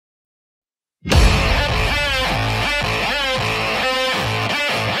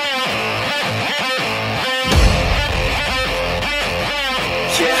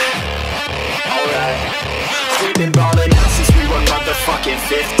motherfucking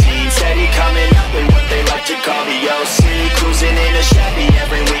 15. Steady coming up in what they like to call the OC. Cruising in a Chevy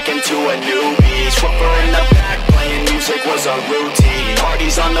every weekend to a new beach. Whooper in the back playing music was our routine.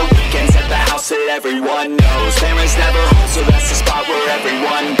 Parties on the weekends at the house that everyone knows. Parents never home, so that's the spot where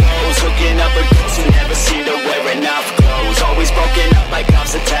everyone goes. Hooking up with girls who never seem to wear enough clothes. Always broken up by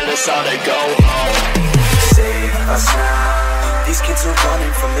cops that tell us all to go home. Save us now. These kids are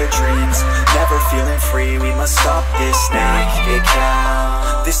running from their dreams, never feeling free. We must stop this, make it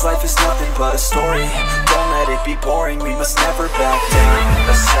count. This life is nothing but a story. Don't let it be boring. We must never back down.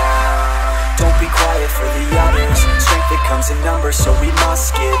 The sound. Don't be quiet for the others. Strength that comes in numbers, so we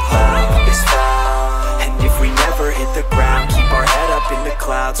must get loud. It's found. And if we never hit the ground, keep our head up in the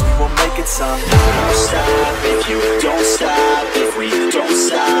clouds, we will make it somehow. Don't stop if you don't stop. If we don't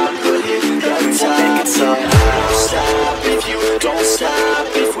stop, we'll hit the top. Make it somehow. Don't stop if you don't stop.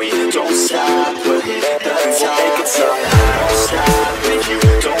 If we don't stop, we'll hit the top. Make it somehow. Don't stop if you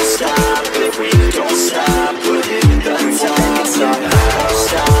don't stop. If we don't stop, we'll hit the top. Make it somehow. Don't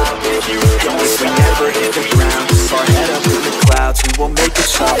stop if you don't If we stop. never hit the ground, keep our head up in the clouds, we will make it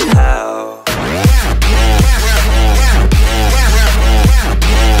somehow.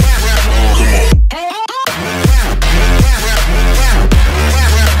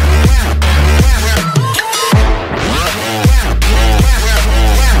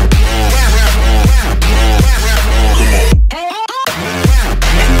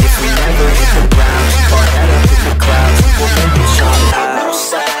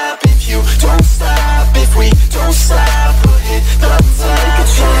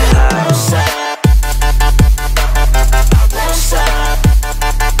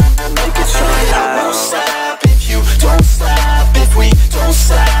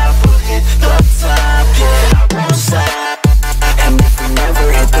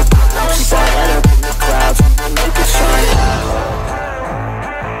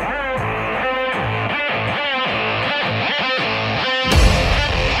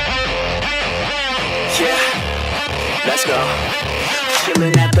 Let's go.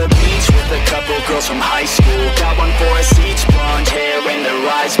 Chilling at the beach with a couple girls from high school. Got one for us each, blonde hair and their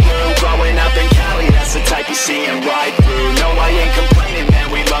eyes blue. Growing up in Cali, that's the type you see and ride through. No, I ain't complaining,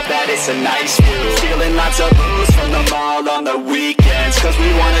 man, we love that, it's a nice view. Stealing lots of booze from the mall on the weekends, cause we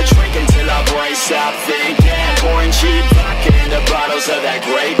wanna drink until our brains stop thinking. Pouring cheap vodka into bottles of that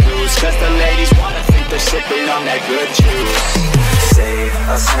Grey Goose, cause the ladies wanna think they're sipping on that good juice. Save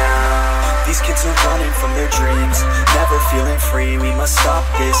us now. These kids are running from their dreams, never feeling free. We must stop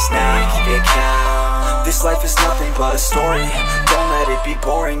this, make it count. This life is nothing but a story. Don't let it be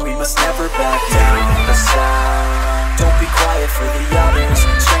boring. We must never back down. The sound. Don't be quiet for the others.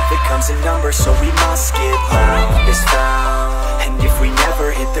 Strength that comes in numbers, so we must get loud. It's found. And if we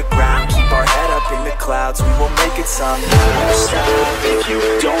never hit the ground, keep our head up in the clouds, we will make it somehow. Don't stop if you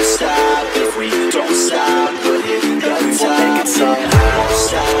don't stop. If we don't stop, we'll hit the top. Make it somehow. Don't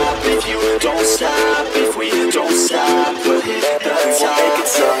stop if you don't stop. If we don't stop, we'll hit the top. Make it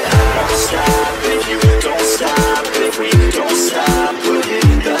somehow. Don't stop if you don't stop. If we don't stop, we'll hit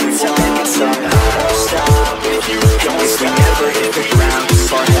the top. Make it somehow. Don't stop if you don't If we stop. never hit the ground,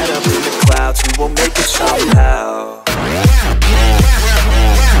 keep our head up in the clouds, we will make it somehow.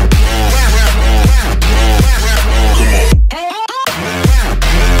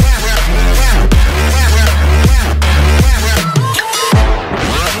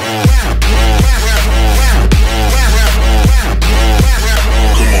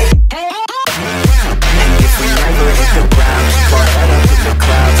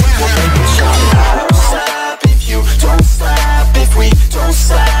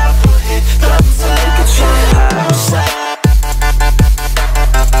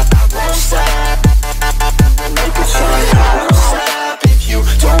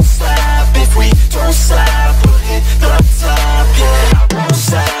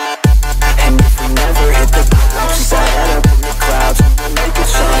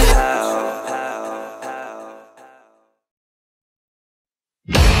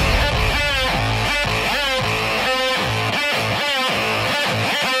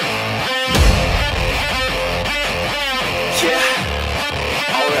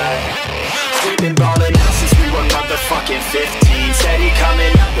 Been ballin' out since we were motherfucking 15. Steady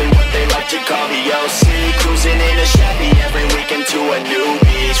coming up in what they like to call the OC. Cruising in a Chevy every weekend to a new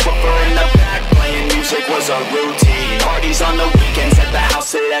beach. Whooper in the back playing music was our routine. Parties on the weekends at the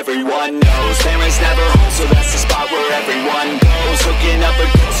house that everyone knows. Parents never home, so that's the spot where everyone goes. Hooking up with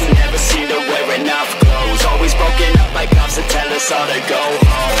girls who never seem to wear enough clothes. Always broken up by cops that tell us all to go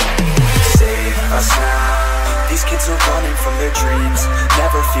home. Save us now. These kids are running from their dreams,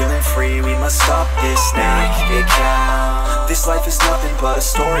 never feeling free. We must stop this, make it count. This life is nothing but a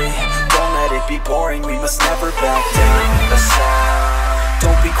story, don't let it be boring. We must never back down. A sound,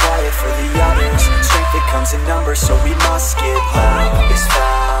 don't be quiet for the others. Strength that comes in numbers, so we must get loud. Is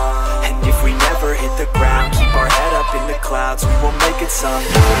found, and if we never hit the ground, keep our head up in the clouds, we will make it somehow.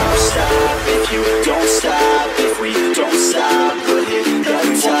 Don't stop if you don't stop. If we don't stop, we'll hit the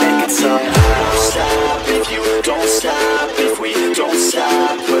top. We will make it somehow. Don't stop if you don't stop. If we don't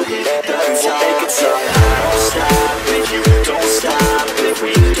stop, we'll hit the top. We will make it somehow. Don't stop if you don't stop. If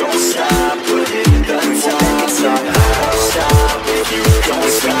we don't stop, we'll hit the top. We will make it somehow. Don't stop if you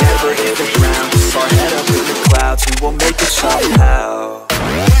don't stop. If we never hit the ground, keep our head up in the clouds, we will make it somehow.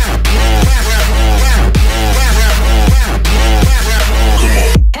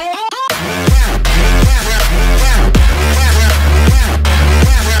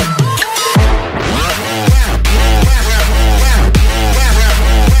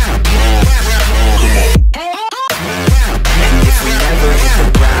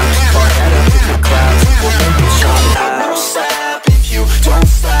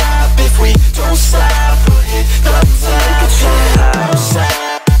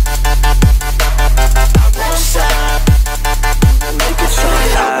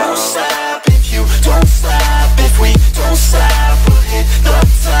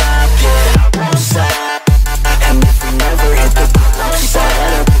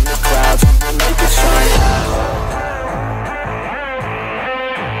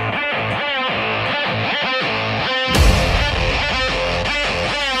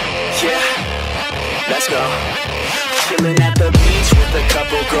 Let's go. Chilling at the beach with a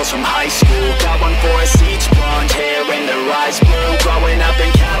couple girls from high school. Got one for us each, blonde hair and their eyes blue. Growing up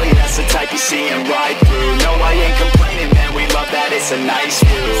in Cali, that's the type you see and ride through. No, I ain't complaining, man, we love that, it's a nice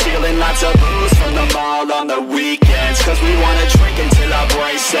view. Feeling lots of booze from the mall on the weekends, cause we wanna drink until our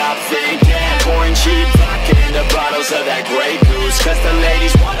brains stop thinking. Pouring cheap vodka into bottles of that Grey Goose, cause the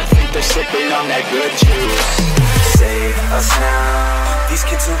ladies wanna think they're sipping on that good juice. Save us now. These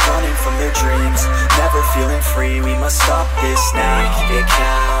kids are running from their dreams, never feeling free. We must stop this, make it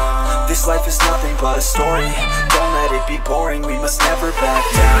count. This life is nothing but a story, don't let it be boring. We must never back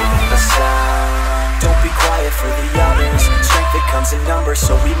down. A sound, don't be quiet for the others. Strength that comes in numbers,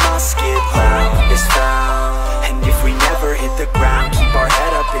 so we must get loud. Is found, and if we never hit the ground, keep our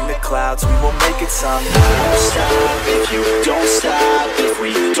head up in the clouds, we will make it somehow. Don't stop if you don't stop. If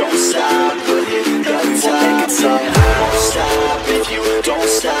we don't stop, we'll hit the top. We will make it somehow. Don't stop if you don't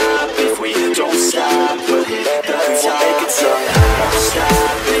stop. If we don't stop, we'll hit the top. We will make it somehow. Don't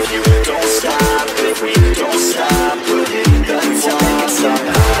stop if you don't stop. If we don't stop, we'll hit the top. We will make it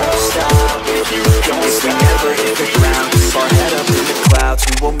somehow. Don't stop if you don't stop. If we never hit the ground, keep our head up in the clouds,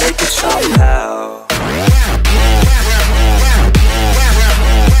 we will make it somehow.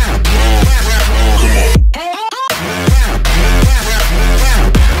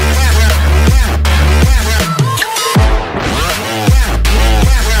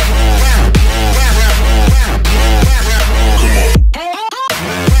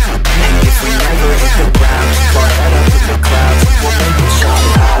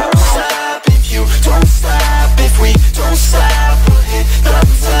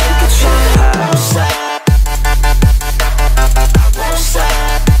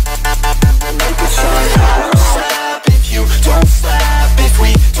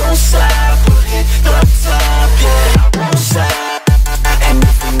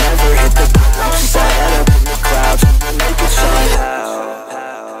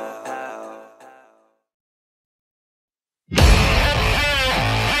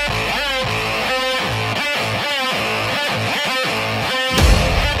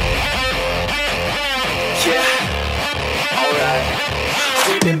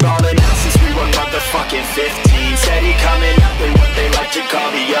 Been ballin' out since we were motherfucking 15. Steady coming up with what they like to call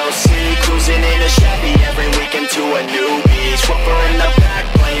the OC. Cruising in a Chevy every weekend to a new beach. Whooper in the back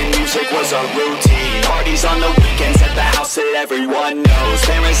playing music was a routine. Parties on the weekends at the house that everyone knows.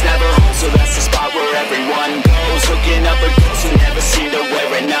 Parents never home, so that's the spot where everyone goes. Hooking up with girls who never seem to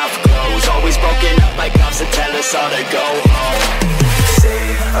wear enough clothes. Always broken up by cops that tell us all to go home.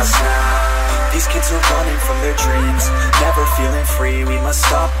 Save us now. These kids are running from their dreams, never feeling free. We must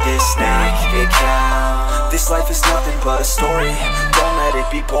stop this, make it count. This life is nothing but a story, don't let it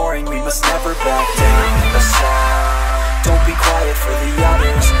be boring. We must never back down. A sound, don't be quiet for the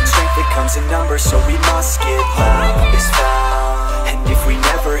others. Strength that comes in numbers, so we must get loud. Is found, and if we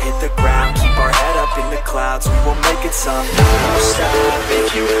never hit the ground, keep our head up in the clouds, we will make it somehow. Don't stop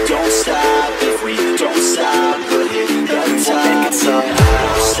if you don't stop. If we don't stop, we'll hit the top. We will make it somehow.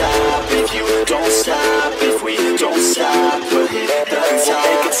 Don't stop if you don't stop. If we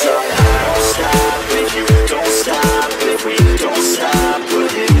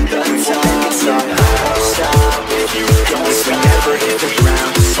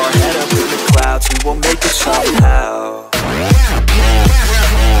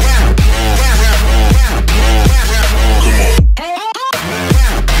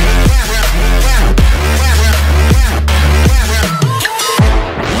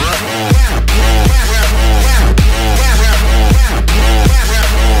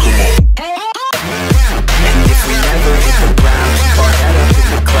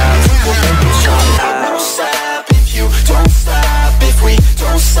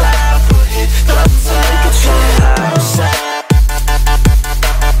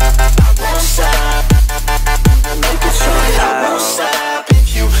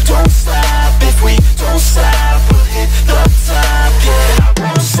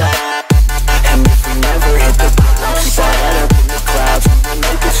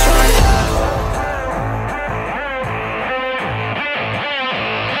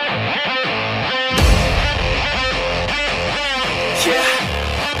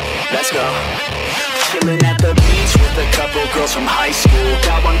let's go. Chilling at the beach with a couple girls from high school.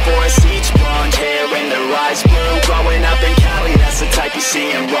 Got one for us each, blonde hair and their eyes blue. Growing up in Cali, that's the type you see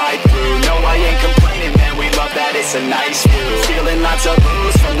and ride through. No, I ain't complaining, man, we love that, it's a nice view. Feeling lots of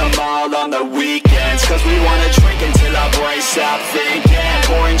booze from the mall on the weekends, cause we wanna drink until our brains stop thinking.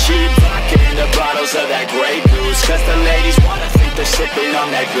 Pouring cheap vodka into bottles of that Grey Goose, cause the ladies wanna think they're sipping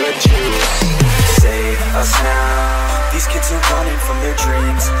on that good juice. Save us now. These kids are running from their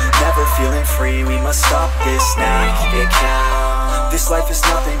dreams, never feeling free. We must stop this, make it count. This life is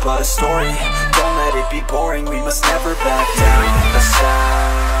nothing but a story. Don't let it be boring. We must never back down. A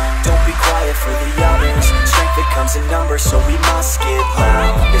sound. Don't be quiet for the others. Strength that comes in numbers, so we must get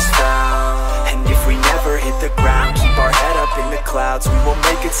loud. Is found. And if we never hit the ground, keep our head up in the clouds, we will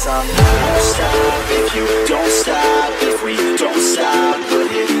make it somehow. Don't stop if you don't stop. If we don't stop, put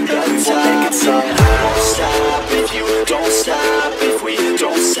it in the top. We will make it somehow. Don't stop if you don't stop. If we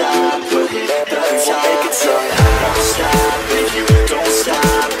don't stop, put it in the top. We will make it somehow. Don't stop if you don't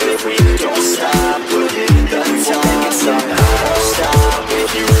stop. If we don't stop, put it in the top. We will make it somehow. Don't stop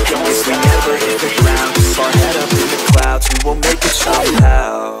if you don't stop. If we never hit the ground, keep our head up in the clouds, we will make it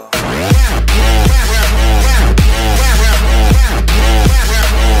somehow.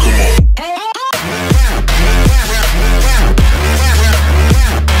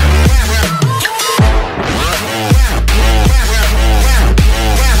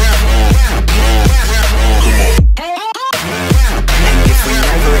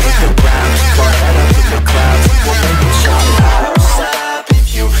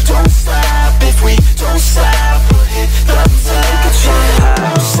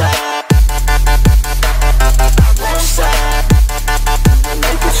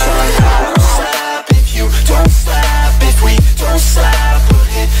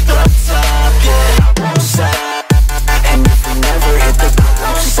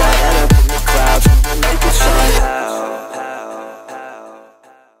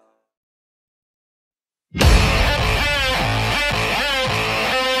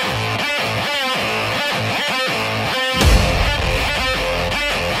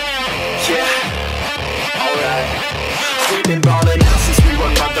 We've been ballin' out since we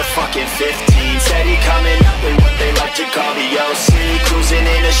were motherfucking 15. Steady coming up with what they like to call the OC. Cruising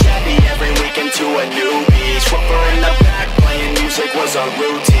in a Chevy every weekend to a new beach. Whooper in the back playing music was our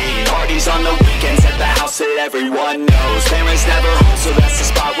routine. Parties on the weekends at the house that everyone knows. Parents never home, so that's the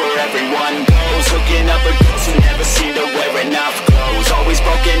spot where everyone goes. Hooking up with girls who never seem to wear enough clothes. Always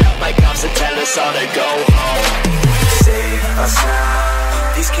broken up by cops that tell us all to go home. Save us now.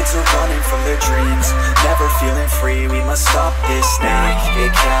 These kids are running from their dreams, never feeling free. We must stop this, make it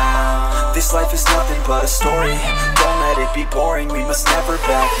count. This life is nothing but a story. Don't let it be boring. We must never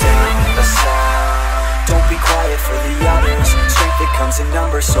back down. A sound. Don't be quiet for the others. Strength that comes in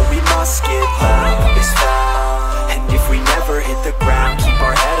numbers, so we must get loud. Is found. And if we never hit the ground, keep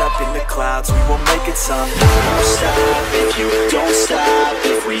our head up in the clouds, we will make it somehow. Don't stop if you don't stop.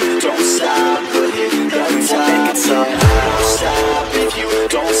 If we don't stop, put it in the top. We will make it somehow. Don't stop if you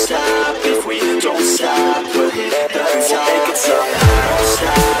don't stop. If we don't stop, put it in the top. We will make it somehow. Don't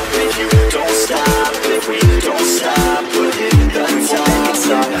stop if you don't stop. If we don't stop, put it in the top. We will make it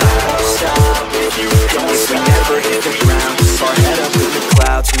somehow. Don't stop if you don't stop. If we never hit the ground, keep our head up in the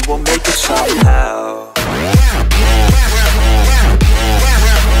clouds, we will make it somehow.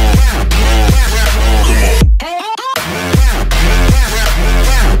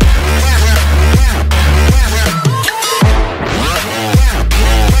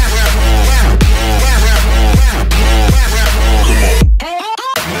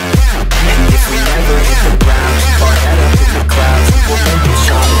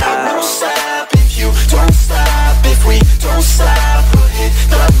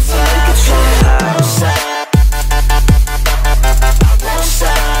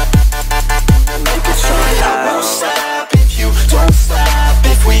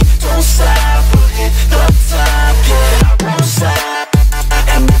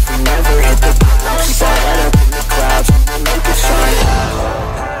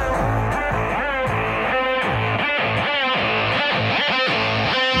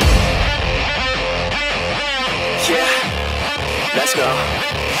 Let's go.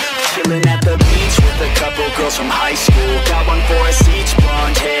 Chilling at the beach with a couple girls from high school. Got one for us each,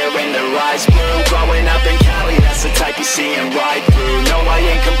 blonde hair and their eyes blue. Growing up in Cali, that's the type you see and ride through. No, I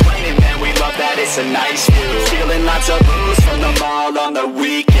ain't complaining, man, we love that, it's a nice view. Feeling lots of booze from the mall on the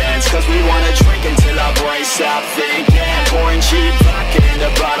weekends, cause we wanna drink until our brains stop thinking. Pouring cheap vodka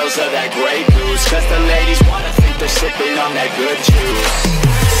into bottles of that Grey Goose, cause the ladies wanna think they're sipping on that good juice.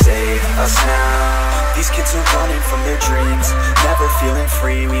 Save us now. These kids are running from their dreams, never feeling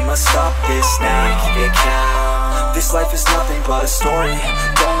free. We must stop this now, keep it count. This life is nothing but a story,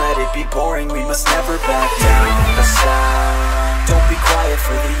 don't let it be boring. We must never back down. A sound, don't be quiet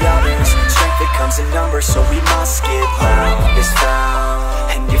for the others. Strength that comes in numbers, so we must get loud. Is found,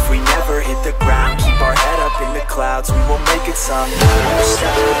 and if we never hit the ground, keep our head up in the clouds, we will make it somehow. Don't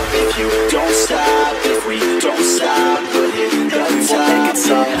stop if you don't stop. If we don't stop, we'll hit the top. We will make it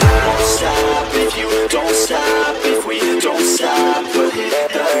somehow. Don't stop if you don't stop. If we don't stop, we'll hit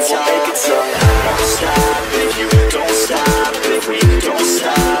the top. We will make it somehow. Don't stop if you don't stop. If we don't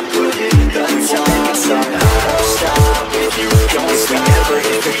stop, we'll hit the top. We will make it somehow. Don't stop if you don't stop. If we never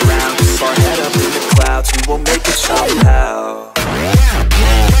hit the ground, keep our head up in the clouds, we will make it somehow.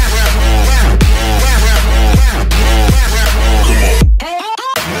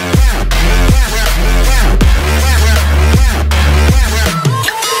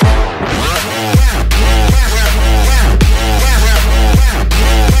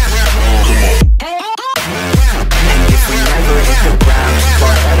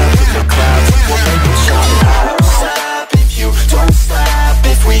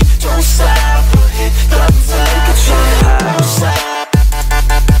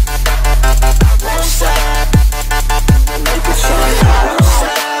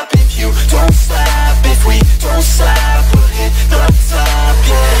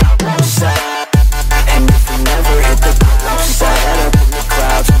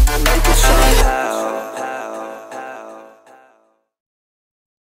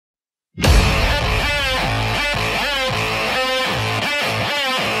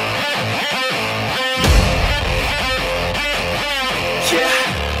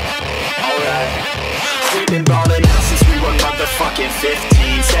 Been ballin' out since we were motherfucking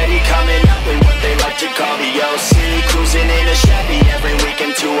 15. Steady coming up with what they like to call the OC. Cruising in a Chevy every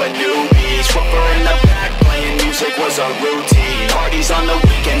weekend to a new beach. Whooper in the back, playing music was our routine. Parties on the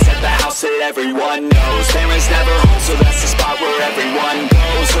weekends at the house that everyone knows. Parents never home, so that's the spot where everyone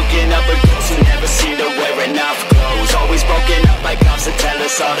goes. Hooking up with girls who never seem to wear enough clothes. Always broken up by cops that tell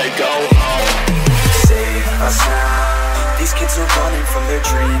us all to go home. Save us now. These kids are running from their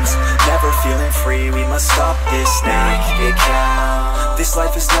dreams, never feeling free. We must stop this now, keep it count. This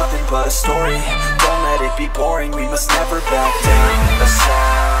life is nothing but a story, don't let it be boring. We must never back down. A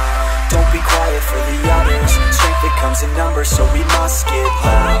sound, don't be quiet for the others. Strength that comes in numbers, so we must get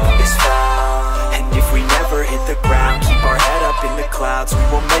loud. Is found, and if we never hit the ground, keep our head up in the clouds, we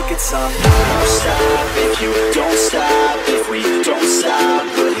will make it somehow. Don't stop if you don't stop. If we don't stop,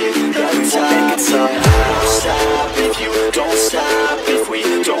 we'll hit the top. We will make it somehow. Don't stop if you don't stop. If we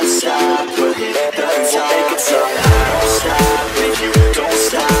don't stop, we'll hit the top. We will make it somehow. Don't stop if you don't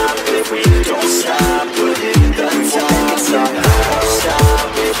stop. If we don't stop, we'll hit the top. We will make it somehow. Don't stop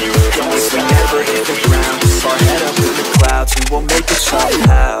if you don't stop. If we never hit the ground, keep our head up in the clouds, we will make it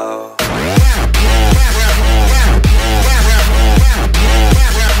somehow.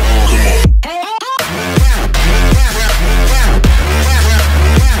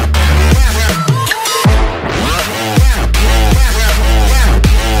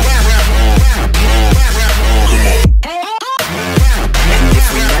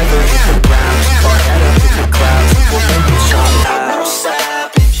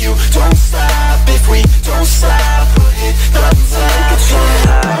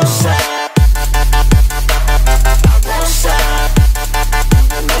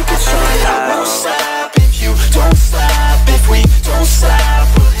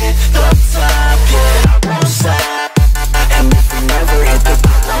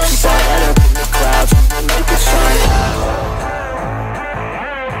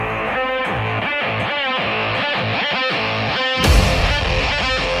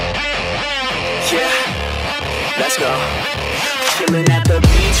 Let's go. Chilling at the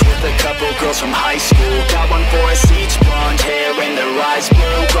beach with a couple girls from high school. Got one for us each, blonde hair and their eyes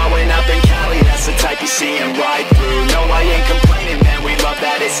blue. Growing up in Cali, that's the type you see and ride through. No, I ain't complaining, man, we love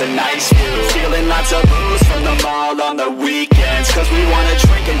that, it's a nice view. Feeling lots of booze from the mall on the weekends, cause we wanna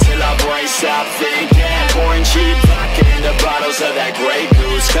drink until our brains stop thinking. Pouring cheap vodka into bottles of that Grey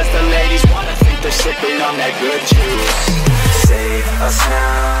Goose, cause the ladies wanna think they're sipping on that good juice. Save us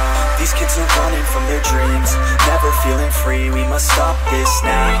now. These kids are running from their dreams, never feeling free. We must stop this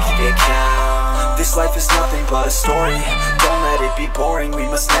now, keep it count. This life is nothing but a story, don't let it be boring. We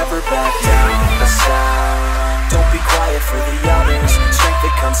must never back down. A sound, don't be quiet for the others. Strength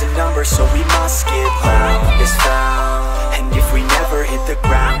that comes in numbers, so we must get loud. Is found, and if we never hit the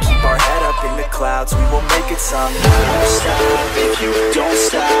ground, keep our head up in the clouds, we will make it somehow. Don't stop if you don't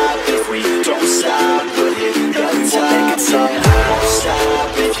stop. If we don't stop, we'll hit the top. We will make it somehow. Don't stop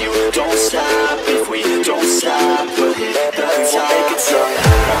if you don't stop. If we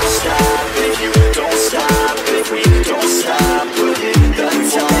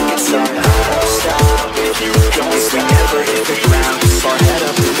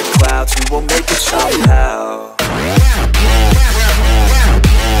you how.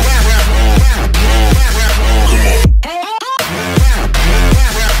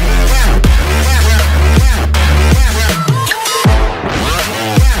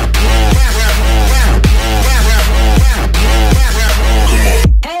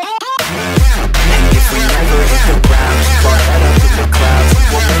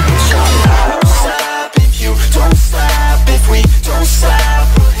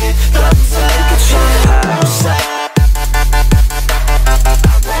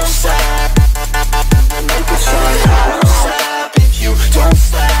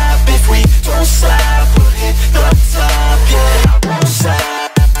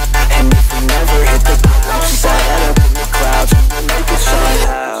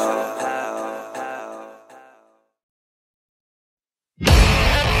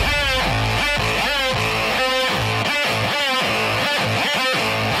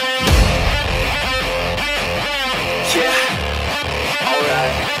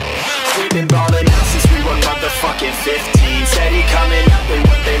 Been ballin' out since we were motherfucking 15. Steady coming up with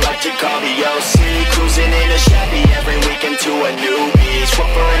what they like to call the OC. Cruising in a Chevy every weekend to a new beach.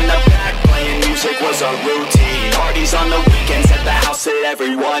 Whooper in the back playing music was our routine. Parties on the weekends at the house that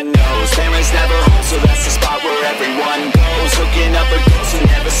everyone knows. Parents never home, so that's the spot where everyone goes. Hooking up with girls who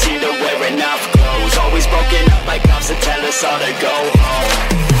never seem to wear enough clothes. Always broken up by cops that tell us all to go home.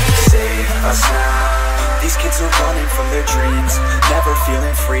 Save us now. These kids are running from their dreams, never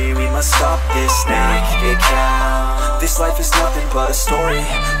feeling free. We must stop this naked cow. This life is nothing but a story.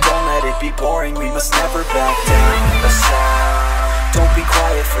 Don't let it be boring. We must never back down. Aside, don't be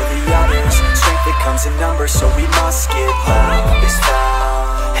quiet for the others. Strength that comes in numbers, so we must get loud. It's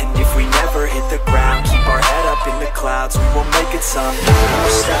foul. And if we never hit the ground, keep our head up in the clouds, we will make it somehow.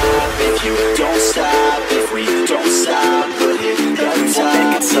 Don't stop if you don't stop. If we don't stop, we'll hit the top.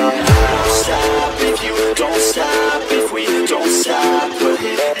 Make it somehow. Don't stop if you don't stop. If we don't stop, we'll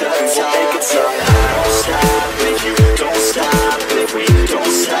hit the top. Make it somehow. Don't stop if you don't stop. If we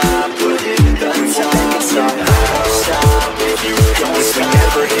don't stop, we'll hit the top. Make it somehow. Don't stop if you don't If we stop.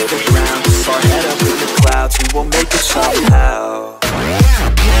 never hit the ground, keep our head up in the clouds, we will make it somehow.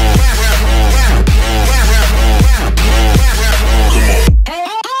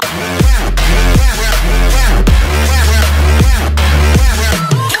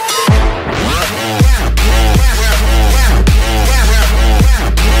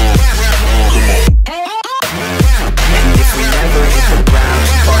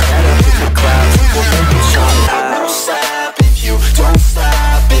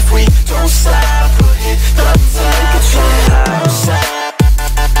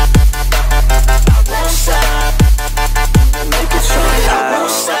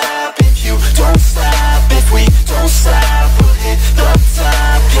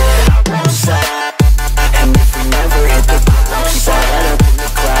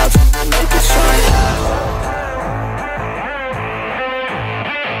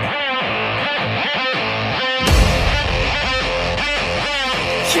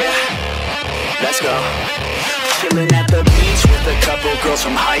 Let's go. Chilling at the beach with a couple girls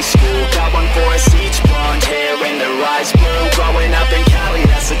from high school. Got one for us each, blonde hair and their eyes blue. Growing up in Cali,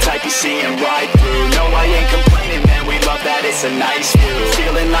 that's the type you see and ride through. No, I ain't complaining, man, we love that, it's a nice view.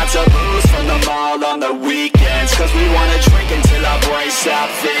 Feeling lots of booze from the mall on the weekends, cause we wanna drink until our brains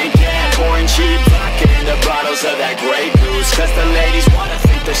stop thinking. Pouring cheap vodka into bottles of that Grey Goose, cause the ladies wanna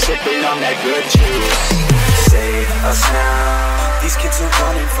think they're sipping on that good juice. Save us now. These kids are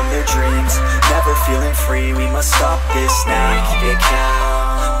running from their dreams, never feeling free. We must stop this naked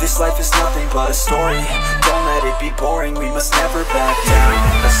cow. This life is nothing but a story. Don't let it be boring. We must never back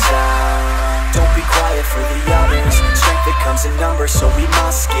down. Aside, don't be quiet for the others. Strength that comes in numbers, so we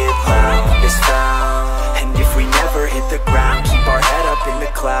must get loud. It's found. And if we never hit the ground, keep our head up in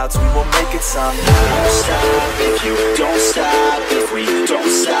the clouds, we will make it somehow. Don't stop if you don't stop. If we don't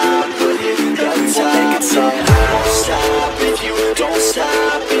stop, we'll hit the top. Make it somehow. Don't stop if you don't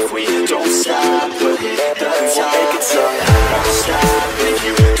stop. If we don't stop, we'll hit the top. Make it somehow. Don't stop if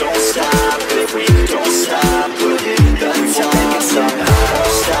you don't stop. If we don't stop, we'll hit the top. Make it somehow.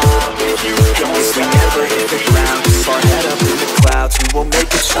 Don't stop if you don't If we stop. never hit the ground, keep our head up in the clouds, we will make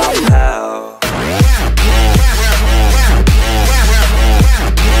it somehow.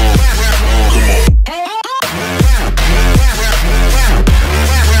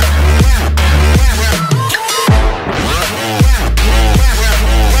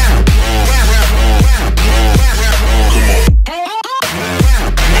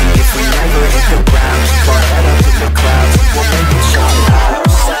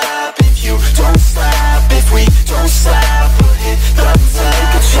 Don't stop if we don't stop. We'll hit the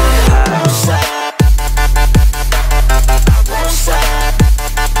top.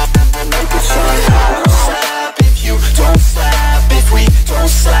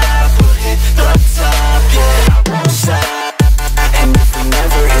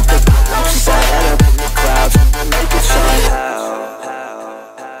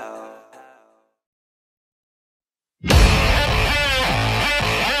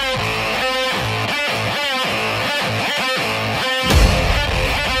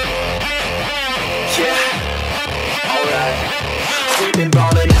 been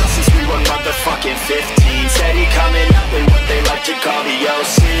ballin' out since we were motherfucking 15. Steady coming up in what they like to call the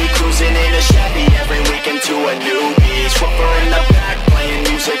OC. Cruising in a Chevy every weekend to a new beach. Whooper in the back playing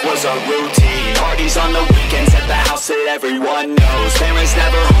music was a routine. Parties on the weekends at the house that everyone knows. Parents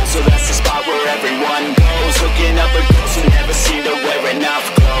never home, so that's the spot where everyone goes. Hooking up with girls who never seem to wear enough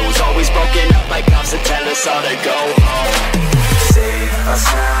clothes. Always broken up by cops that tell us all to go home. Save us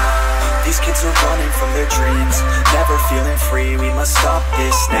now. These kids are running from their dreams, never feeling free. We must stop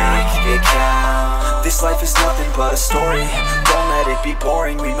this, make it count. This life is nothing but a story. Don't let it be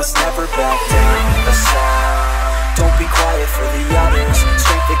boring. We must never back down. The sound. Don't be quiet for the others.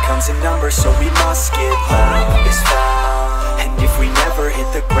 Strength that comes in numbers, so we must get loud. Is found. And if we never hit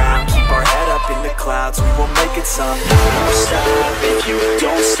the ground, keep our head up in the clouds. We will make it somehow. Don't stop if you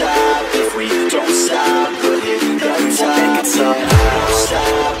don't stop. If we don't stop, we'll hit the top. We'll make it somehow. Don't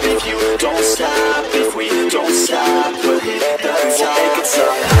stop if you don't stop. If we don't stop, we'll hit the top. We'll make it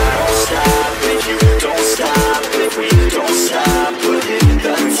somehow. Don't stop if you don't stop. If we don't stop, we'll hit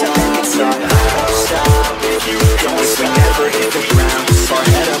the top. We'll make it somehow. Don't stop if you don't stop. If we never hit the ground, keep our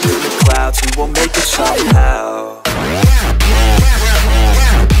head up in the clouds. We will make it somehow.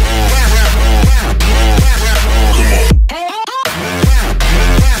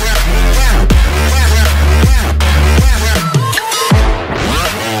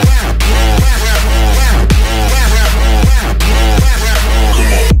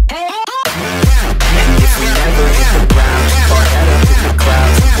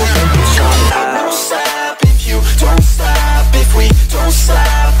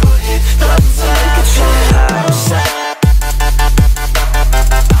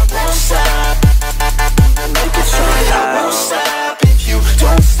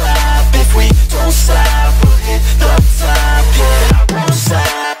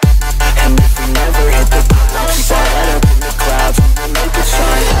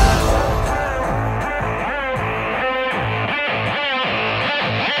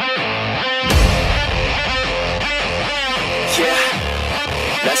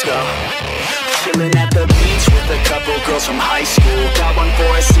 Let's go. Chilling at the beach with a couple girls from high school. Got one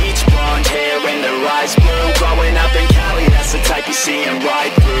for us each, blonde hair and their eyes blue. Growing up in Cali, that's the type you see and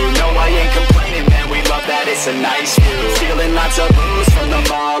ride through. No, I ain't complaining, man, we love that, it's a nice view. Stealing lots of booze from the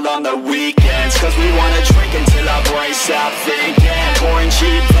mall on the weekends, cause we wanna drink until our brains stop thinking. Pouring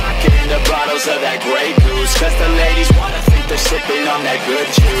cheap vodka into bottles of that Grey Goose, cause the ladies wanna think they're sipping on that good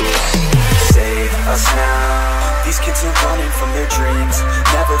juice. Save us now. These kids are running from their dreams,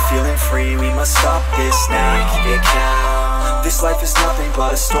 never feeling free. We must stop this, make it count. This life is nothing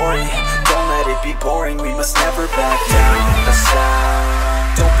but a story. Don't let it be boring. We must never back down. The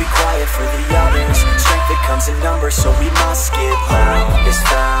sound. Don't be quiet for the others. Strength that comes in numbers, so we must get loud. Is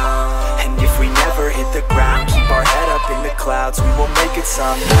found. And if we never hit the ground, keep our head up in the clouds. We will make it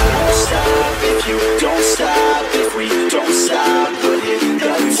somehow. Don't stop if you don't stop. If we don't stop, we'll hit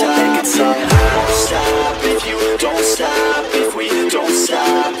the top. We will make it somehow. Don't stop if you don't stop. If we don't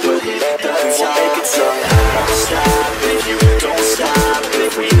stop, we'll hit the top. We will make it somehow. Don't stop if you don't stop.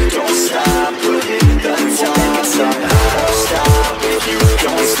 If we don't stop, we'll hit the top. We will make it somehow. Don't stop if you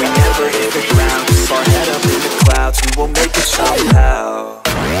don't stop. If we never hit the ground, keep our head up in the clouds. We will make it somehow.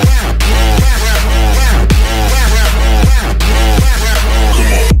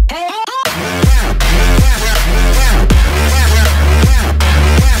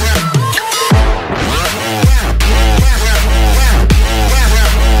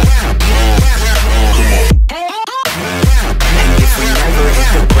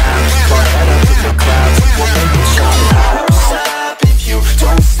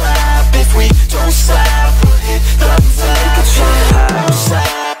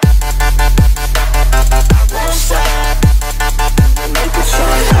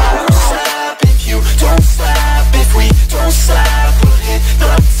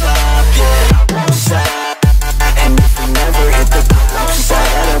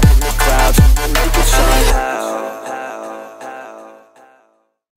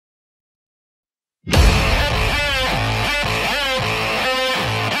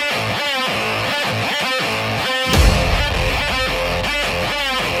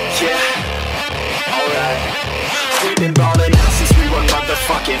 Been ballin' out since we were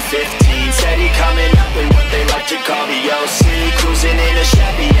motherfucking 15. Steady coming up in what they like to call the OC. Cruising in a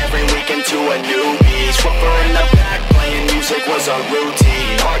Chevy every weekend to a new beach. Whooper in the back playing music was a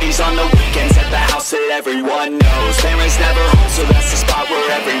routine. Parties on the weekends at the house that everyone knows. Parents never home, so that's the spot where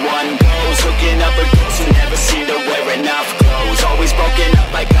everyone goes. Hooking up with girls who never seem to wear enough clothes. Always broken up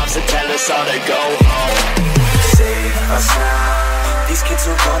by cops that tell us all to go home. Save us now. These kids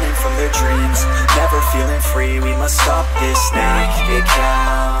are running from their dreams, never feeling free. We must stop this, make it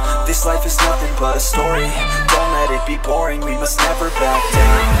count. This life is nothing but a story, don't let it be boring. We must never back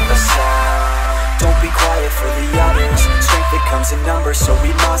down. A sound, don't be quiet for the others. Strength that comes in numbers, so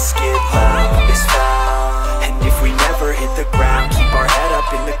we must get loud. Is found, and if we never hit the ground, keep our head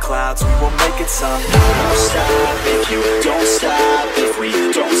up in the clouds, we will make it somehow. Don't stop if you don't stop. If we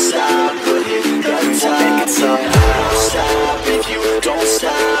don't stop, we'll hit the top. Make it somehow. Don't stop if you don't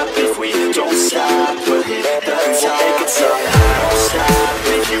stop. If we don't stop, we'll hit the top. Make it somehow. Don't stop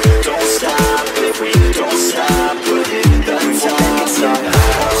if you don't stop. If we don't stop, we'll hit the top. Make it somehow.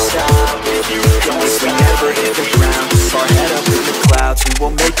 Don't stop if you don't stop. If we never hit the ground, keep our head up in the clouds, we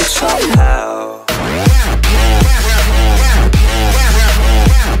will make it somehow.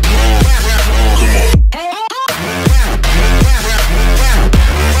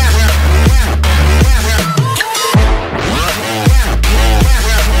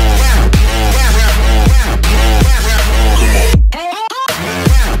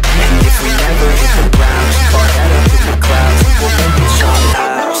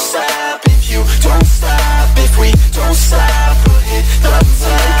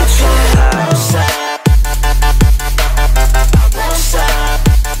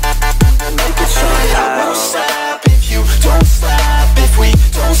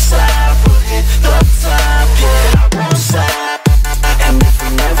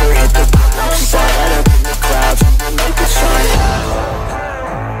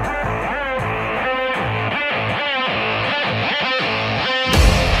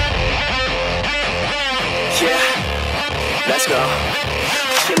 Let's go.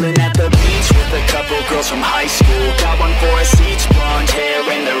 Chilling at the beach with a couple girls from high school. Got one for us each, blonde hair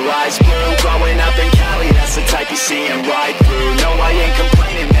and their eyes blue. Growing up in Cali, that's the type you see and ride through. No, I ain't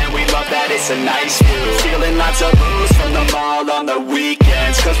complaining, man, we love that, it's a nice view. Stealing lots of booze from the mall on the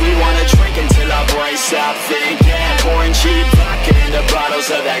weekends, cause we wanna drink until our brains stop thinking. Pouring cheap vodka into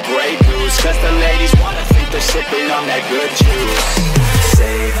bottles of that Grey Goose, cause the ladies wanna think they're sipping on that good juice.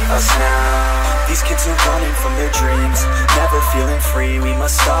 Save us now. These kids are running from their dreams, never feeling free. We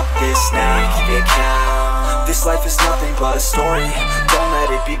must stop this, make it count. This life is nothing but a story, don't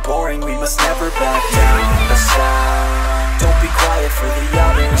let it be boring. We must never back down. A sound, don't be quiet for the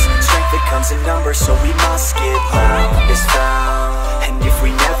others. Strength that comes in numbers, so we must get loud. Is found, and if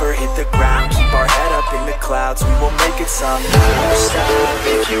we never hit the ground, keep our head up in the clouds, we will make it somehow. Don't stop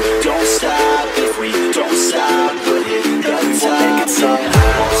if you don't stop. If we don't stop, we'll hit the top. Make it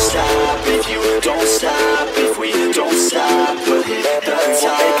somehow. Don't stop if you don't stop. If we don't stop, we'll hit the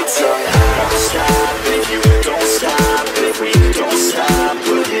top. Make it somehow. Don't stop if you don't stop. If we don't stop,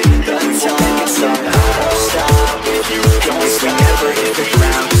 we'll hit the top. Make it somehow. Don't stop if you don't stop. If we never hit the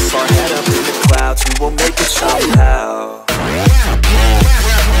ground, keep our head up in the clouds, we will make it somehow.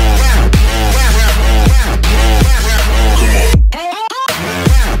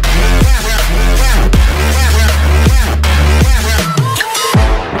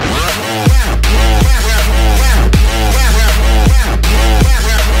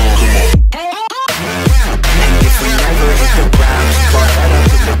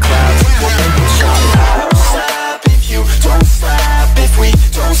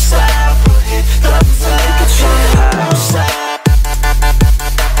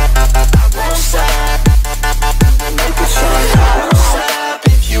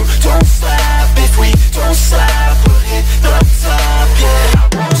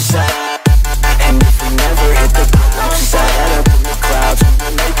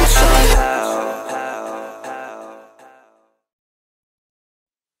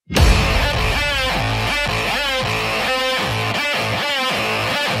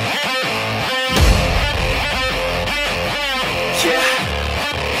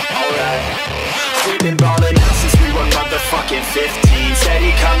 Been ballin' out since we were motherfucking 15.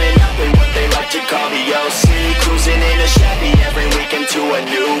 Steady coming up in what they like to call the OC. Cruising in a Chevy every weekend to a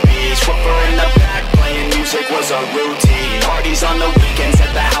new beach. Whooper in the back, playing music was a routine. Parties on the weekends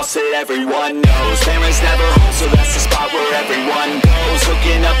at the house that everyone knows. Parents never home, so that's the spot where everyone goes.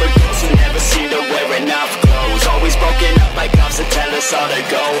 Hooking up with girls who never seem to wear enough clothes. Always broken up by cops that tell us all to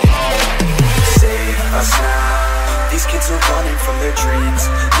go home. Save us now. These kids are running from their dreams,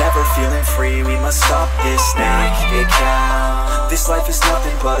 never feeling free. We must stop this, make it count. This life is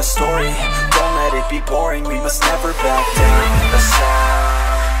nothing but a story, don't let it be boring. We must never back down. A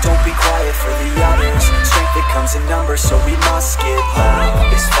sound, don't be quiet for the others. Strength that comes in numbers, so we must get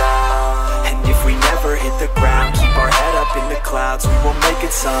loud. Is found, and if we never hit the ground, keep our head up in the clouds, we will make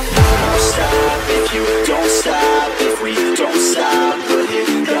it somehow. Don't stop if you don't stop. If we don't stop, we'll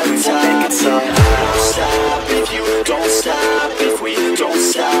hit the top. Make it somehow. Don't stop if you don't stop. If we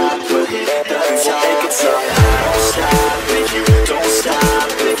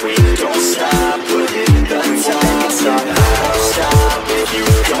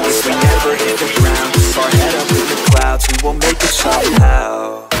somehow.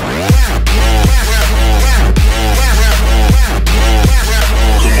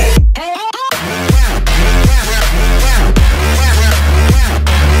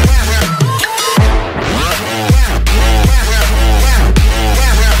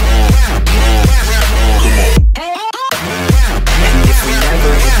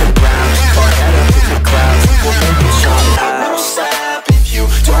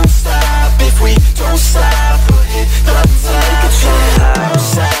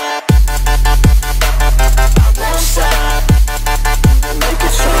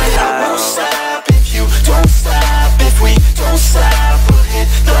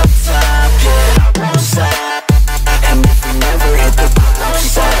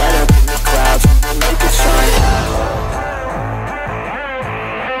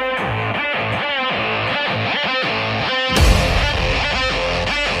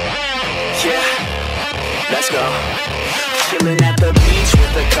 Let's go. Chilling at the beach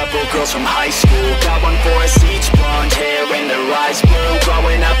with a couple girls from high school. Got one for us each, blonde hair and their eyes blue.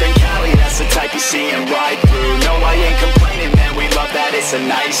 Growing up in Cali, that's the type you see and ride through. No, I ain't complaining, man, we love that, it's a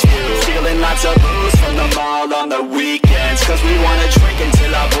nice view. Feeling lots of booze from the mall on the weekends, cause we wanna drink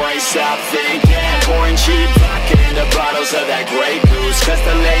until our brains stop thinking. Pouring cheap vodka into bottles of that Grey Goose, cause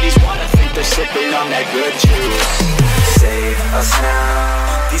the ladies wanna think they're sipping on that good juice. Save us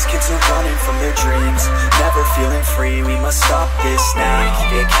now. These kids are running from their dreams, never feeling free. We must stop this,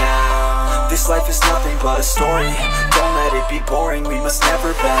 make it count. This life is nothing but a story. Don't let it be boring, we must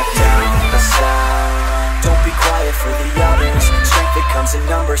never back down. A sound, don't be quiet for the others. Strength that comes in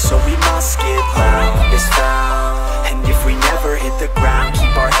numbers, so we must get loud. Is found, and if we never hit the ground,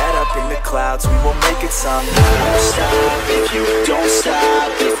 keep our head up in the clouds, we will make it somehow. Don't stop if you don't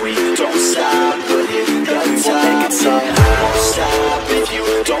stop. If we don't stop, we'll hit the top. Make it somehow. Don't stop if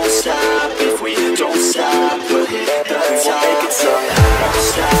you don't stop. If we don't stop, we'll hit the top. Make it somehow. Don't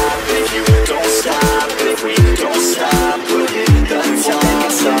stop if you don't stop. If we don't stop, we'll hit the top. Make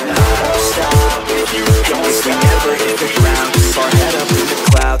it somehow. Don't stop if you don't If we stop. never hit the ground, keep our head up in the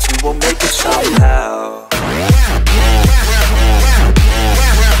clouds, we will make it somehow.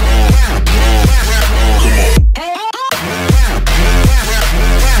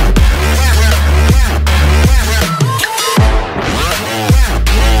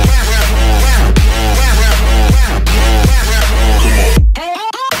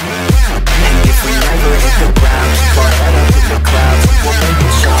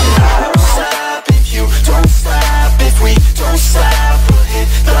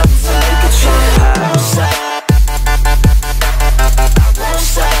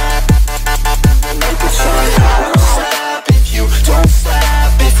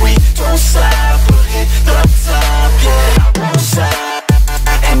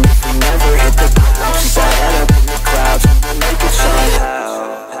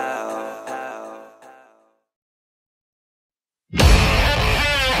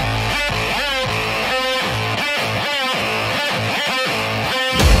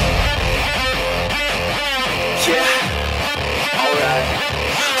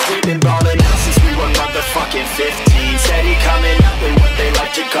 We've been ballin' out since we were motherfucking 15. Steady coming up in what they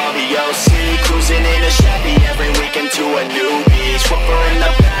like to call the OC. Cruising in a Chevy every weekend to a new beach. Whooper in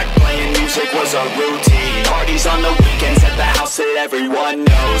the back playing music was our routine. Parties on the weekends at the house that everyone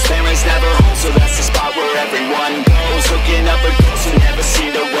knows. Parents never home, so that's the spot where everyone goes. Hooking up with girls who never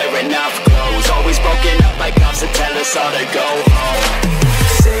seem to wear enough clothes. Always broken up by cops that tell us all to go home.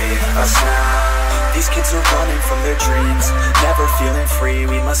 Save us now. These kids are running from their dreams, never feeling free.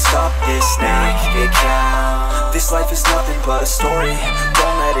 We must stop this, make it count. This life is nothing but a story.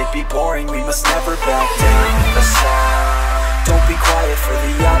 Don't let it be boring, we must never back down. A sound, don't be quiet for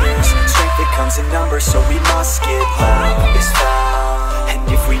the others. Strength that comes in numbers, so we must get loud. Is found, and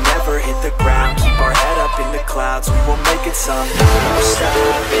if we never hit the ground, keep our head up in the clouds, we will make it somehow. Don't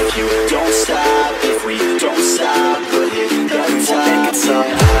stop if you don't stop. If we don't stop, we'll hit the top. Make it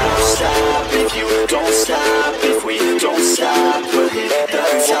somehow. Don't stop if you don't stop. If we don't stop, we'll hit the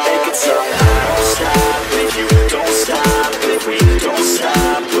top. Make it somehow. Don't stop if you don't stop. If we don't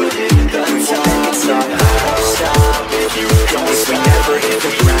stop, we'll hit the top. Make it somehow. Don't stop if you don't If we stop. never hit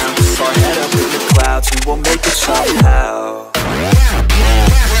the ground, keep our head up in the clouds, we will make it somehow.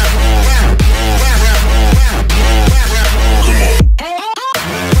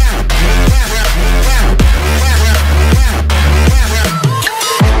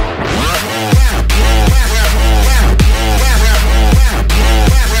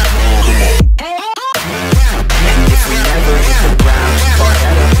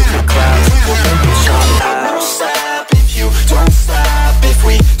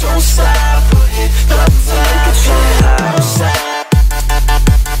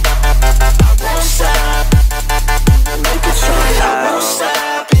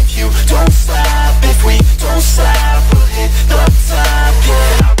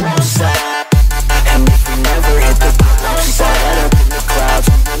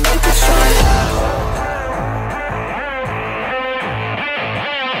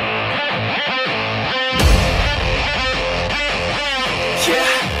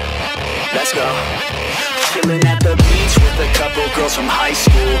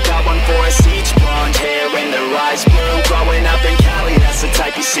 school. Got one for us each, blonde hair and their eyes blue. Growing up in Cali, that's the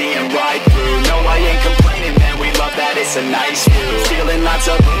type you see and right through. No, I ain't complaining, man, we love that, it's a nice view. Feeling lots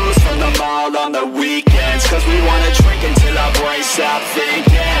of booze from the mall on the weekends, cause we wanna drink until our brains stop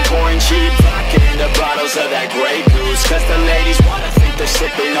thinking. Pouring cheap vodka into bottles of that Grey Goose, cause the ladies wanna think they're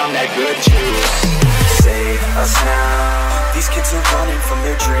sipping on that good juice. Save us now. These kids are running from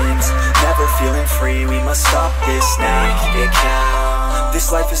their dreams, never feeling free. We must stop this, make it count.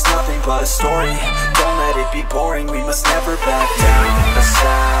 This life is nothing but a story. Don't let it be boring. We must never back down. A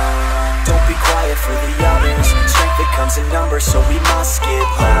sound. Don't be quiet for the others. Strength that comes in numbers, so we must get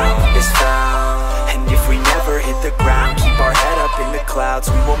loud. Is found. And if we never hit the ground, keep our head up in the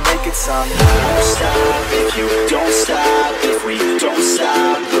clouds, we will make it somehow. Don't stop if you don't stop. If we don't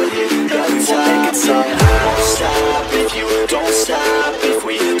stop, we'll hit the top. We will make it somehow. Don't stop if you don't stop. If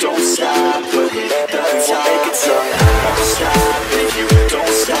we don't stop, we'll hit the top. We will make it somehow. Don't stop if you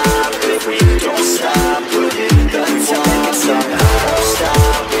don't stop. If we don't stop, we'll hit the top. We will make it somehow. Don't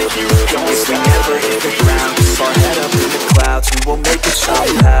stop if you don't stop. If we never hit the ground, keep our head up in the clouds, we will make it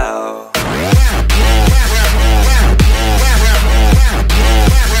somehow.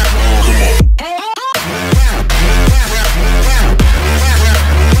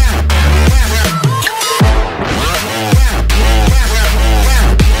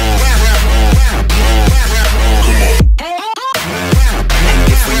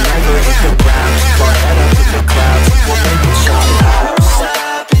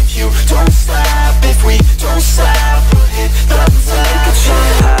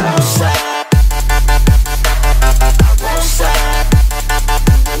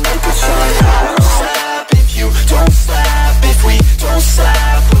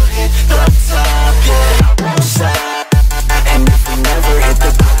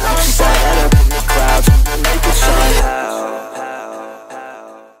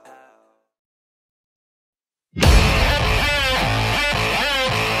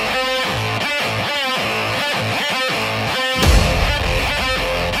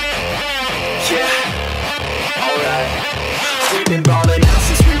 Been ballin' out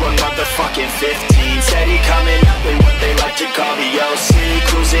since we were motherfucking 15. Steady coming up in what they like to call the OC.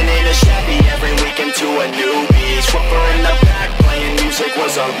 Cruising in a Chevy every weekend to a new beach. Whooper in the back playing music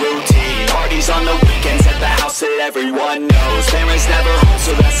was a routine. Parties on the weekends at the house that everyone knows. Parents never home,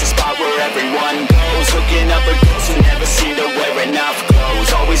 so that's the spot where everyone goes. Hooking up with girls who never seem to wear enough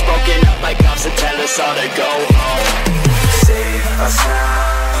clothes. Always broken up by cops that tell us all to go home. Save us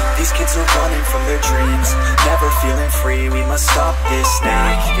now. These kids are running from their dreams, never feeling free. We must stop this,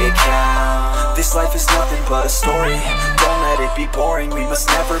 make it count. This life is nothing but a story. Don't let it be boring. We must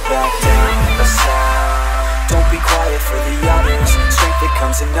never back down. A sound. Don't be quiet for the others. Strength that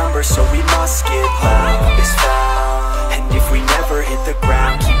comes in numbers, so we must get loud. Is found. And if we never hit the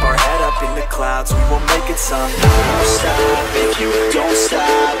ground, keep our head up in the clouds, we will make it somehow. Don't stop if you don't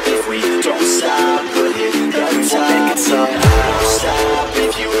stop. If we don't stop, we'll hit the top. We will make it somehow. Don't stop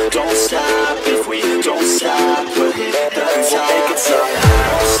if you don't stop. If we don't stop, we'll hit the top. We will make it somehow.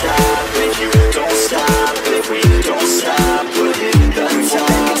 Don't stop if you don't stop. If we don't stop, we'll hit the top.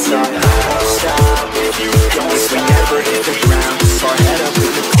 We will make it somehow. Don't stop if you don't stop. If we never hit the ground, keep our head up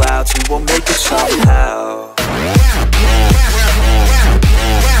in the clouds, we will make it somehow.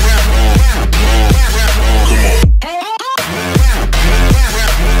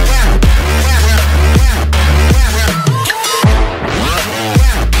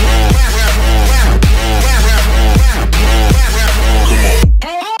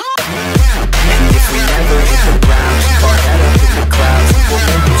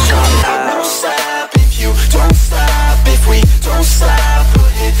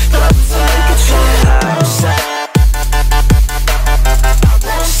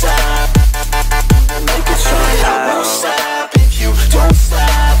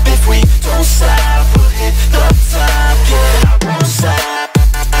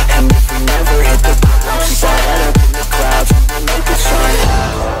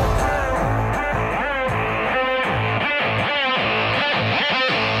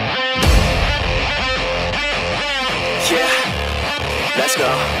 Let's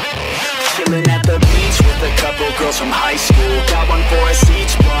go. Chilling at the beach with a couple girls from high school. Got one for us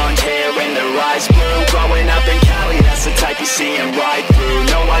each, blonde hair and their eyes blue. Growing up in Cali, that's the type you see and right through.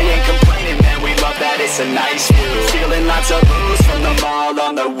 No, I ain't complaining, man, we love that, it's a nice view. Feeling lots of booze from the mall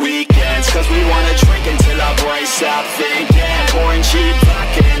on the weekends, cause we wanna drink until our brains stop thinking. Pouring cheap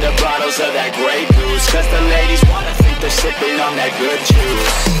vodka into bottles of that Grey Goose, cause the ladies wanna think they're sipping on that good juice.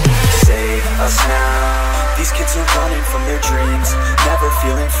 Save us now. These kids are running from their dreams, never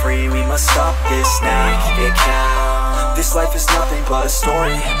feeling free. We must stop this, make it count. This life is nothing but a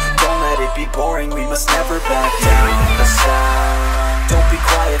story, don't let it be boring. We must never back down. A sound, don't be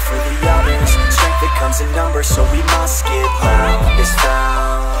quiet for the others. Strength that comes in numbers, so we must get loud. Is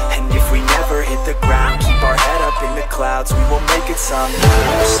found, and if we never hit the ground, keep our head up in the clouds, we will make it somehow.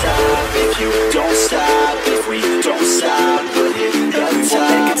 Don't stop if you don't stop. If we don't stop, we'll hit the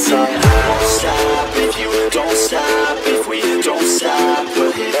top. Make it somehow. Don't stop if you don't stop. If we don't stop,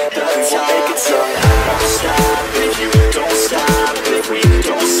 we'll hit the top. Make it somehow. Don't stop if you don't stop. If we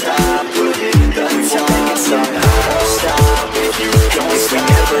don't stop, we'll hit the top. Make it somehow. Don't stop if you don't If we stop.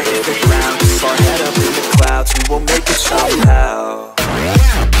 never hit the ground, keep our head up in the clouds, we will make it somehow.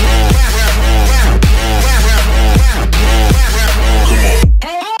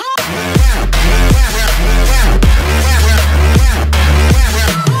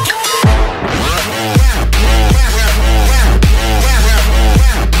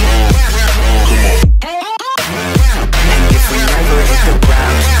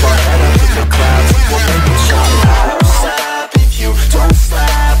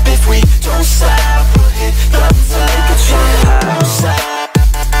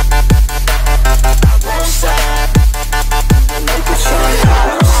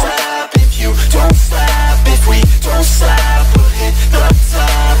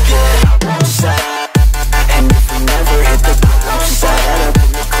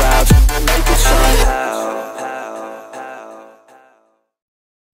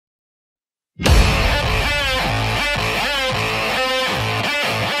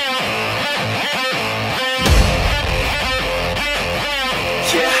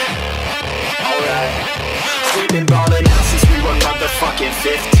 Been ballin' out since we were motherfucking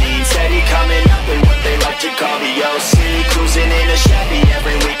 15. Steady coming up in what they like to call the OC. Cruising in a Chevy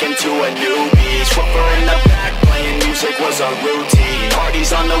every weekend to a new beach. Whooper in the back playing music was our routine.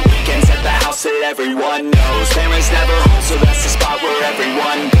 Parties on the weekends at the house that everyone knows. Parents never home, so that's the spot where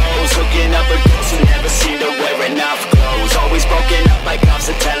everyone goes. Hooking up with girls who never seem to wear enough clothes. Always broken up by cops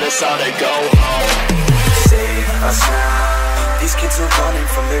that tell us all to go home. Save us now. These kids are running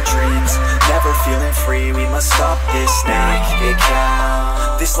from their dreams, never feeling free. We must stop this, make it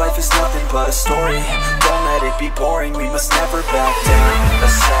count. This life is nothing but a story, don't let it be boring. We must never back down. A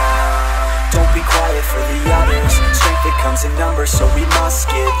sound, don't be quiet for the others. Strength that comes in numbers, so we must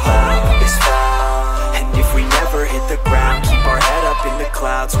get loud. Is found, and if we never hit the ground, keep our head up in the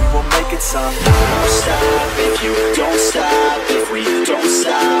clouds, we will make it somehow. Don't stop if you don't stop. If we don't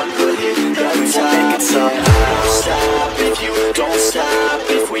stop, we'll hit the top. Make it somehow. Don't stop if you don't stop.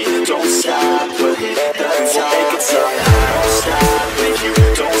 If we don't stop, we'll hit the top. Make it somehow. Don't stop if you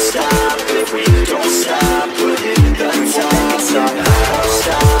don't stop. If we don't stop, we'll hit the top. Make it somehow. Don't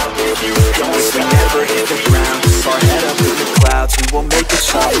stop if you don't If we stop. never hit the ground, keep our head up in the clouds, we will make it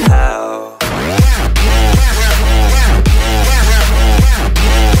somehow.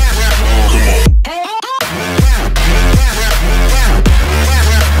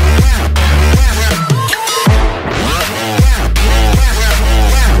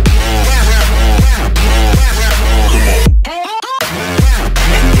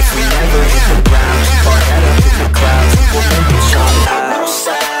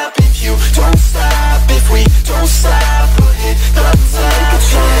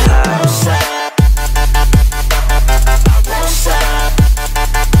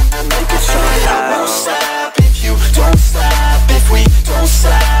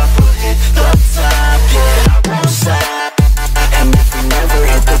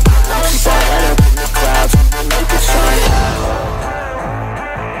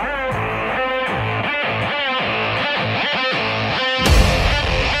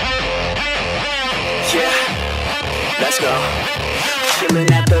 Let's go.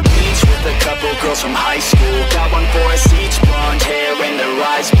 Chilling at the beach with a couple girls from high school. Got one for us each, blonde hair and their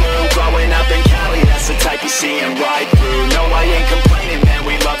eyes blue. Growing up in Cali, that's the type you see and ride through. No, I ain't complaining, man,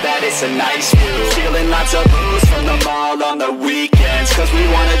 we love that, it's a nice view. Stealing lots of booze from the mall on the weekends, cause we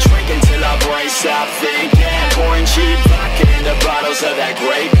wanna drink until our brains stop thinking. Pouring cheap vodka into bottles of that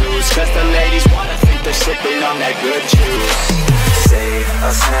Grey Goose, cause the ladies wanna think they're sipping on that good juice. Save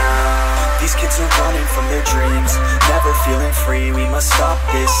us now. These kids are running from their dreams, never feeling free. We must stop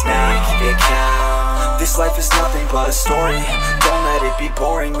this, make it count. This life is nothing but a story, don't let it be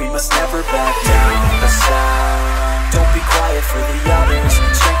boring. We must never back down. A sound, don't be quiet for the others.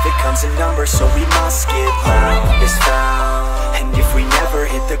 Strength that comes in numbers, so we must get loud. Is found, and if we never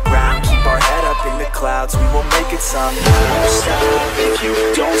hit the ground, keep our head up in the clouds, we will make it somehow. Don't stop if you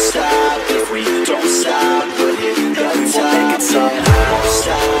don't stop. If we don't stop, we'll hit the top. Make it somehow. Don't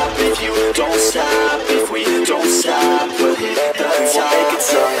stop if you don't stop. If we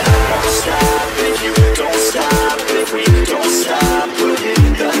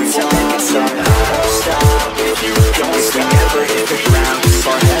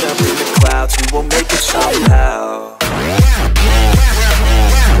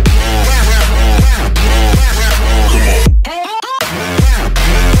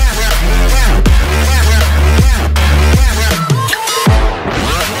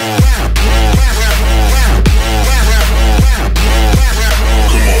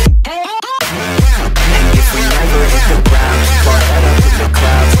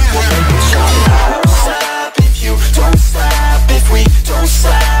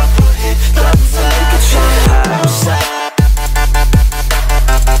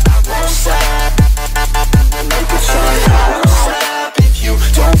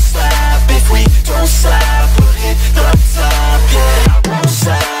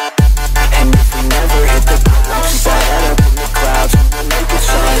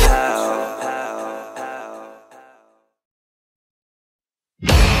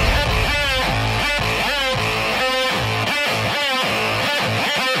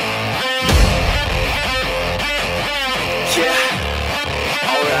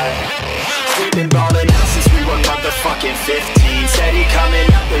fucking 15. Steady coming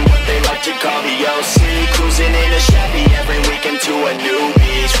up with what they like to call the OC. Cruising in a Chevy every weekend to a new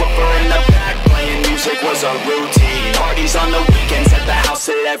beach. Whooper in the back playing music was a routine. Parties on the weekends at the house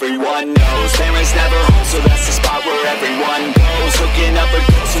that everyone knows. Parents never home, so that's the spot where everyone goes. Hooking up with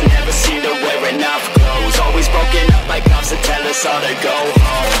girls who never seem to wear enough clothes. Always broken up by cops that tell us all to go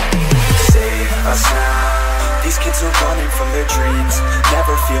home. Save us now. These kids are running from their dreams,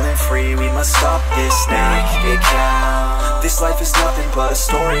 never feeling free. We must stop this, make it count. This life is nothing but a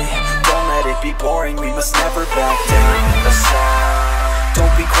story. Don't let it be boring. We must never back down. A sound.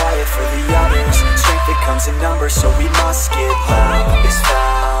 Don't be quiet for the others. Strength that comes in numbers, so we must get loud. Is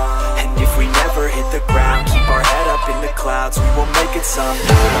found. And if we never hit the ground, keep our head up in the clouds. We will make it somehow.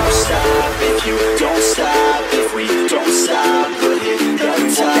 Don't stop if you don't stop. If we don't stop, we'll hit the top. We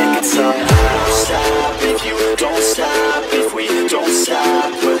will make it somehow. Don't stop if you don't stop. If we don't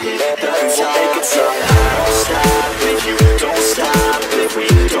stop, we'll hit the top. We will make it somehow. Don't stop if you don't stop. If we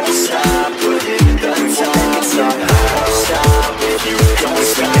don't stop, we'll hit the top. We will make it somehow. Don't stop if you don't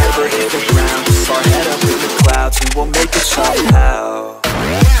If we stop. never hit the ground, keep our head up in the clouds. We will make it somehow.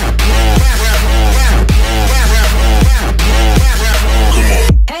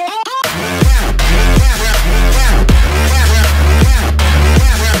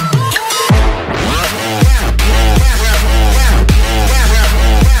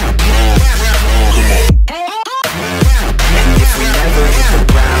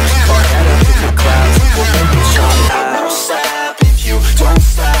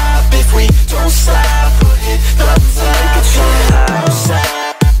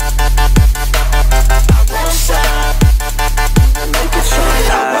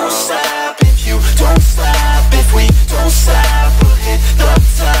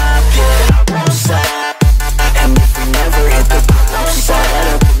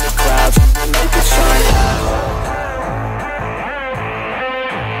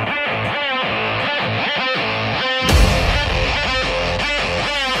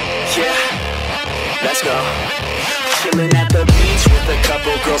 Let's go. Chilling at the beach with a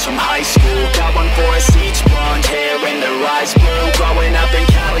couple girls from high school. Got one for us each, blonde hair and their eyes blue. Growing up in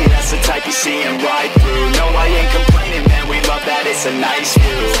Cali, that's the type you see and ride through. No, I ain't complaining, man, we love that, it's a nice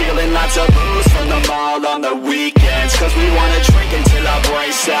view. Feeling lots of booze from the mall on the weekends, cause we wanna drink until our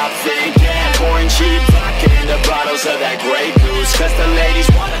brains stop thinking. Pouring cheap vodka into bottles of that Grey Goose, cause the ladies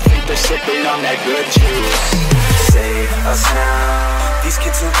wanna think they're sipping on that good juice. Save us now. These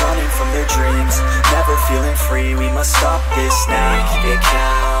kids are running from their dreams, never feeling free. We must stop this, make it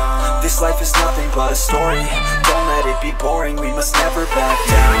count. This life is nothing but a story. Don't let it be boring. We must never back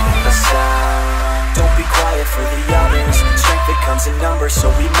down. A sound. Don't be quiet for the others. Strength that comes in numbers, so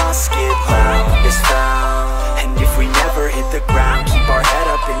we must get loud. Is found. And if we never hit the ground, keep our head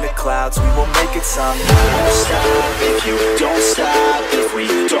up in the clouds. We will make it somehow. Don't stop if you don't stop. If we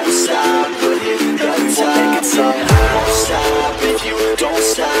don't stop, we'll hit the top. We will make it somehow. Don't stop if you don't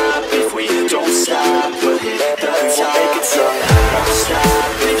stop. If we don't stop, we'll hit the top. We will make it somehow. Don't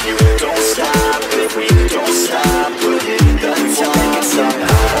stop if you don't stop. If we don't stop, we'll hit the top. We will make it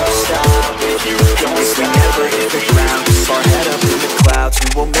somehow. Don't stop if you don't If we stop. never hit the ground, keep our head up in the clouds. We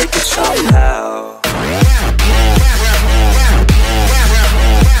will make it somehow.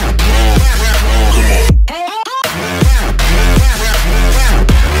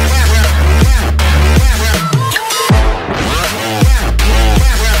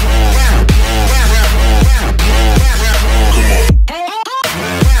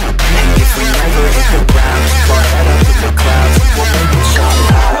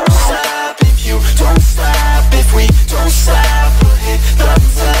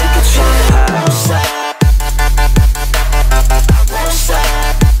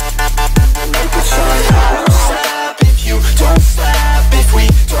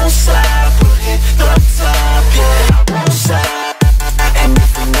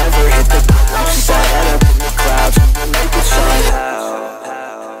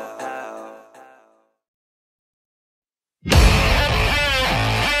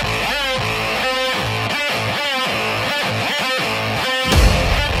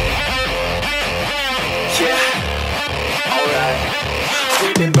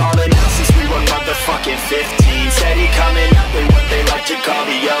 We've been ballin' out since we were motherfucking 15. Steady coming up with what they like to call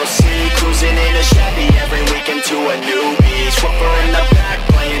the OC. Cruising in a Chevy every weekend to a new beach. Whooper in the back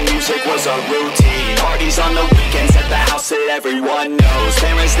playing music was a routine. Parties on the weekends at the house that everyone knows.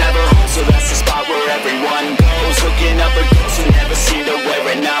 Parents never home, so that's the spot where everyone goes. Hooking up with girls who never seem to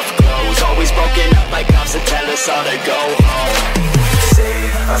wear enough clothes. Always broken up by cops that tell us all to go home.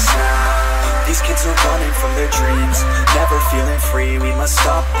 Save us now. These kids are running from their dreams, never feeling free. We must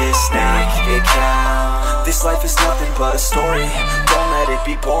stop this, make it count. This life is nothing but a story, don't let it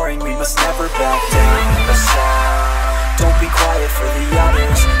be boring. We must never back down. A sound, don't be quiet for the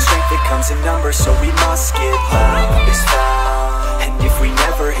others. Strength that comes in numbers, so we must get loud. It's found, and if we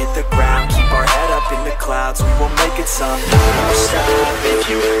never hit the ground, keep our head up in the clouds, we will make it somehow. Don't stop if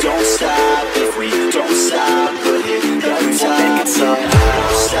you don't stop. If we don't stop, we'll hit the top. Make it somehow.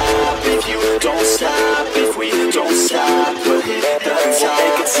 Don't stop if you don't stop. If we don't stop, we'll hit the top.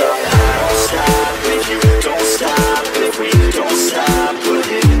 Make it somehow. Don't stop if you don't stop. If we don't stop, we'll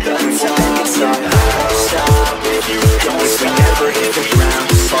hit the top. Make it somehow. Don't stop if you don't If we stop. never hit the ground,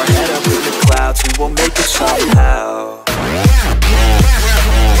 keep our head up in the clouds, we will make it somehow.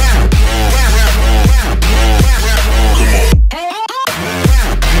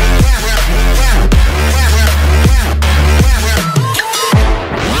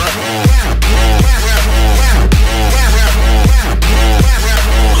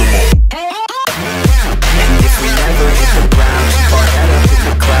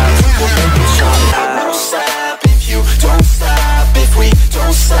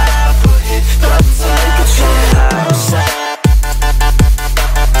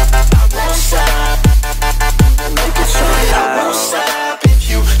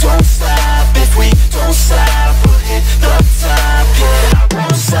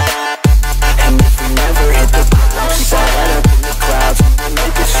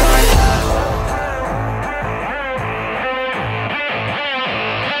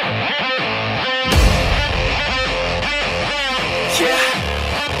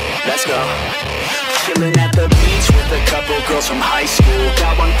 Let's go. Chilling at the beach with a couple girls from high school.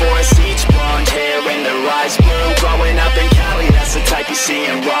 Got one for us each, blonde hair and their eyes blue. Growing up in Cali, that's the type you see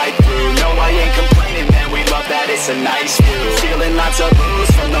and ride through. No, I ain't complaining, man, we love that, it's a nice view. Stealing lots of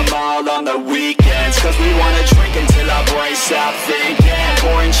booze from the mall on the weekends, cause we wanna drink until our brains stop thinking.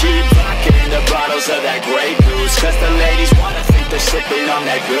 Pouring cheap vodka into bottles of that Grey Goose, cause the ladies wanna think they're sipping on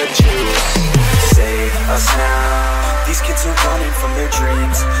that good juice. Save us now. These kids are running from their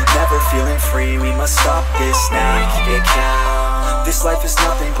dreams, never feeling free. We must stop this, make it count. This life is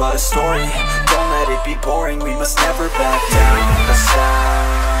nothing but a story, don't let it be boring. We must never back down. A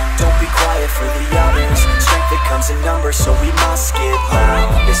sound, don't be quiet for the others. Strength that comes in numbers, so we must get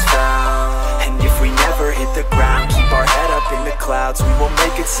loud. It's found, and if we never hit the ground, keep our head up in the clouds, we will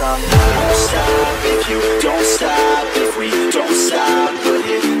make it somehow. Don't stop if you don't stop. If we don't stop, we'll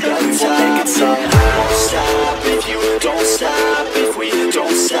hit the top. Make it somehow. Don't stop if you don't stop. If we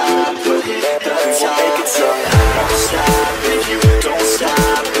don't stop, we'll hit the top. Make it somehow. Don't stop if you don't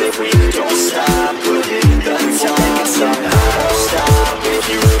stop. If we don't stop, we'll hit the top. Make it somehow. Don't stop if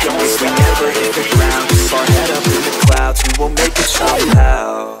you don't If we stop. never hit the ground, keep our head up in the clouds, we will make it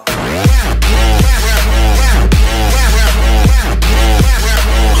somehow.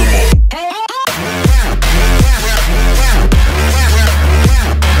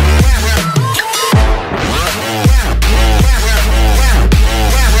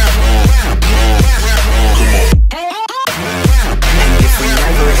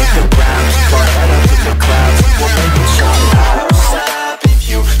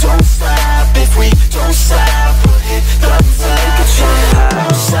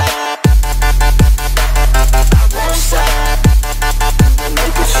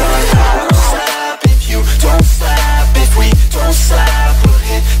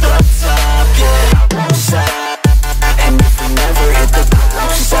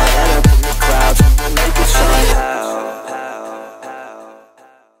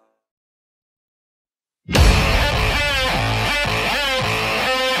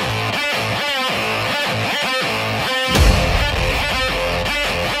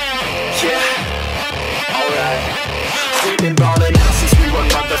 Been ballin' out since we were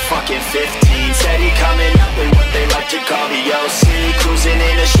motherfucking 15. Steady coming up in what they like to call the OC. Cruising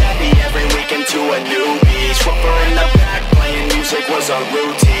in a Chevy every weekend to a new beach. Whooper in the back, playing music was our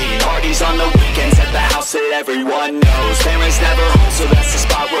routine. Parties on the weekends at the house that everyone knows. Parents never home, so that's the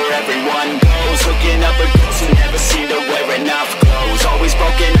spot where everyone goes. Hooking up with girls who never seem to wear enough clothes. Always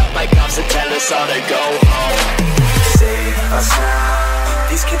broken up by cops that tell us all to go home. Save us now.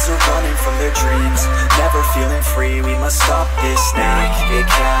 These kids are running from their dreams, never feeling free. We must stop this, make it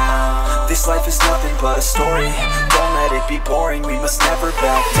count. This life is nothing but a story, don't let it be boring. We must never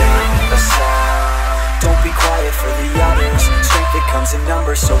back down. A sound, don't be quiet for the others. Strength that comes in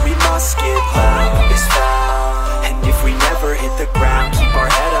numbers, so we must get loud. It's found, and if we never hit the ground, keep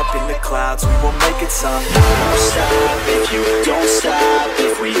our head up in the clouds, we will make it somehow. Don't stop if you don't stop.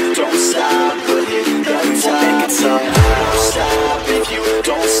 If we don't stop, we'll hit the top. Make it somehow. Don't stop if you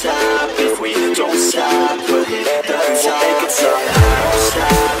don't stop. If we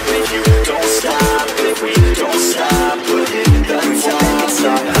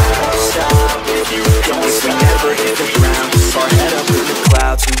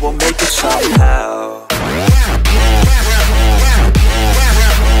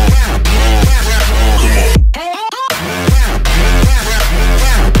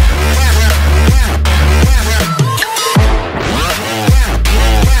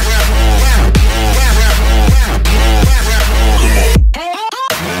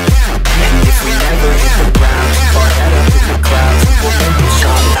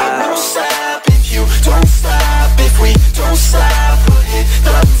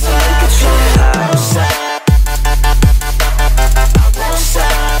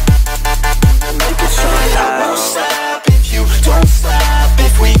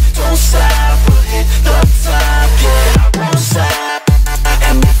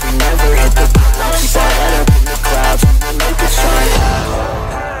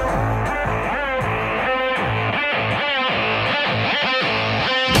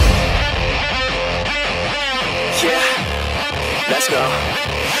go.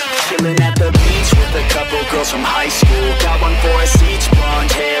 Chilling at the beach with a couple girls from high school. Got one for us each,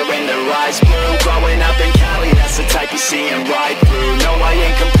 blonde hair and their eyes blue. Growing up in Cali, that's the type you see and ride through. No, I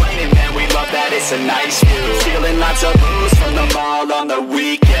ain't complaining, man, we love that, it's a nice view. Feeling lots of booze from the mall on the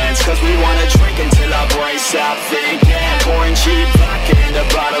weekends, cause we wanna drink until our brains stop thinking. Pouring cheap vodka into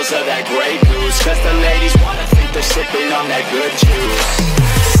bottles of that Grey Goose, cause the ladies wanna think they're sipping on that good juice.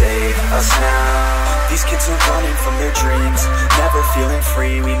 Save us now. These kids are running from their dreams, never feeling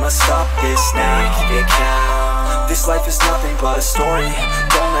free. We must stop this, make it count. This life is nothing but a story.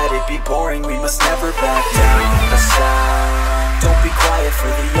 Don't let it be boring. We must never back down. A sound. Don't be quiet for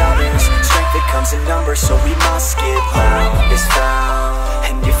the others. Strength that comes in numbers, so we must get loud. Is found.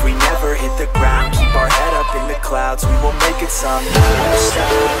 And if we never hit the ground, keep our head up in the clouds. We will make it somehow. Don't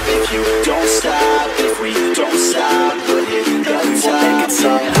stop if you don't stop. If we don't stop,